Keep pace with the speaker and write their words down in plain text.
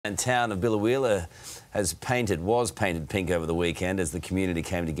And town of Biloela was painted pink over the weekend as the community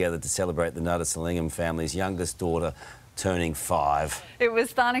came together to celebrate the Nadesalingam family's youngest daughter turning 5. It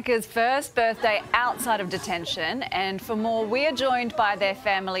was Thanika's first birthday outside of detention, and for more, we are joined by their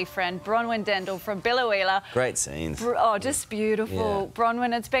family friend Bronwyn Dendel from Biloela. Great scenes. Oh, just beautiful. Yeah.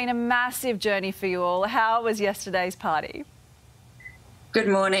 Bronwyn, it's been a massive journey for you all. How was yesterday's party? Good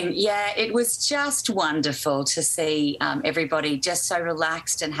morning. Yeah, it was just wonderful to see everybody just so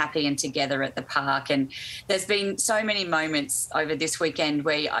relaxed and happy and together at the park. And there's been so many moments over this weekend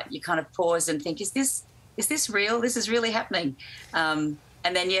where you kind of pause and think, is this real? This is really happening. And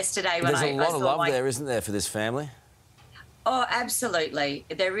then yesterday when there's a lot of love there, isn't there, for this family? Oh, absolutely.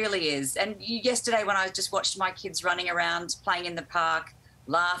 There really is. And yesterday when I just watched my kids running around, playing in the park,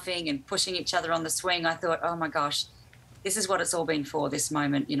 laughing and pushing each other on the swing, I thought, oh my gosh, this is what it's all been for, this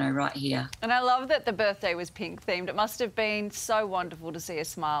moment, you know, right here. And I love that the birthday was pink themed. It must have been so wonderful to see a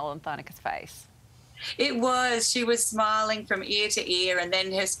smile on Thanika's face. It was. She was smiling from ear to ear, and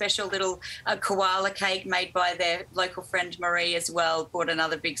then her special little koala cake made by their local friend Marie as well brought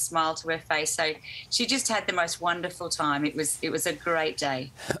another big smile to her face. So she just had the most wonderful time. It was a great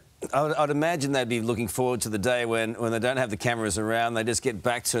day. I'd imagine they'd be looking forward to the day when they don't have the cameras around, they just get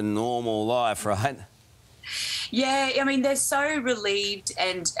back to normal life, right? Yeah, I mean, they're so relieved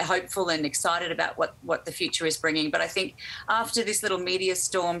and hopeful and excited about what the future is bringing. But I think after this little media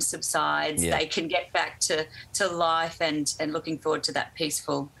storm subsides, they can get back to life and looking forward to that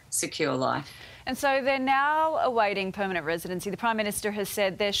peaceful, secure life. And so they're now awaiting permanent residency. The Prime Minister has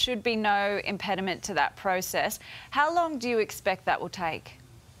said there should be no impediment to that process. How long do you expect that will take?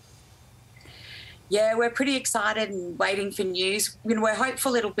 Yeah, we're pretty excited and waiting for news. You know, we're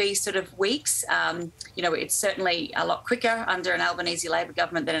hopeful it'll be sort of weeks. You know, it's certainly a lot quicker under an Albanese Labor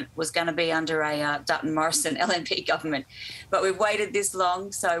government than it was going to be under a Dutton Morrison LNP government. But we've waited this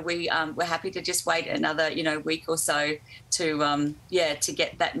long, so we're happy to just wait another, week or so to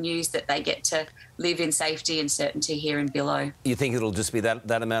get that news that they get to live in safety and certainty here in Bilo. You think it'll just be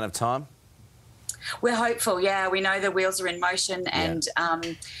that amount of time? We're hopeful, yeah. We know the wheels are in motion and,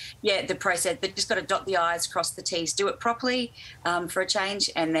 the process, they've just got to dot the I's, cross the T's, do it properly for a change,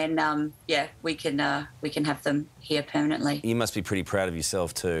 and then, we can have them here permanently. You must be pretty proud of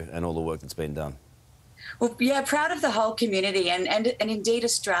yourself too and all the work that's been done. Well, yeah, proud of the whole community and indeed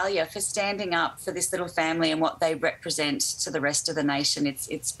Australia for standing up for this little family and what they represent to the rest of the nation.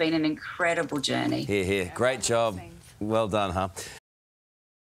 It's been an incredible journey. Here. Great job. Well done, huh?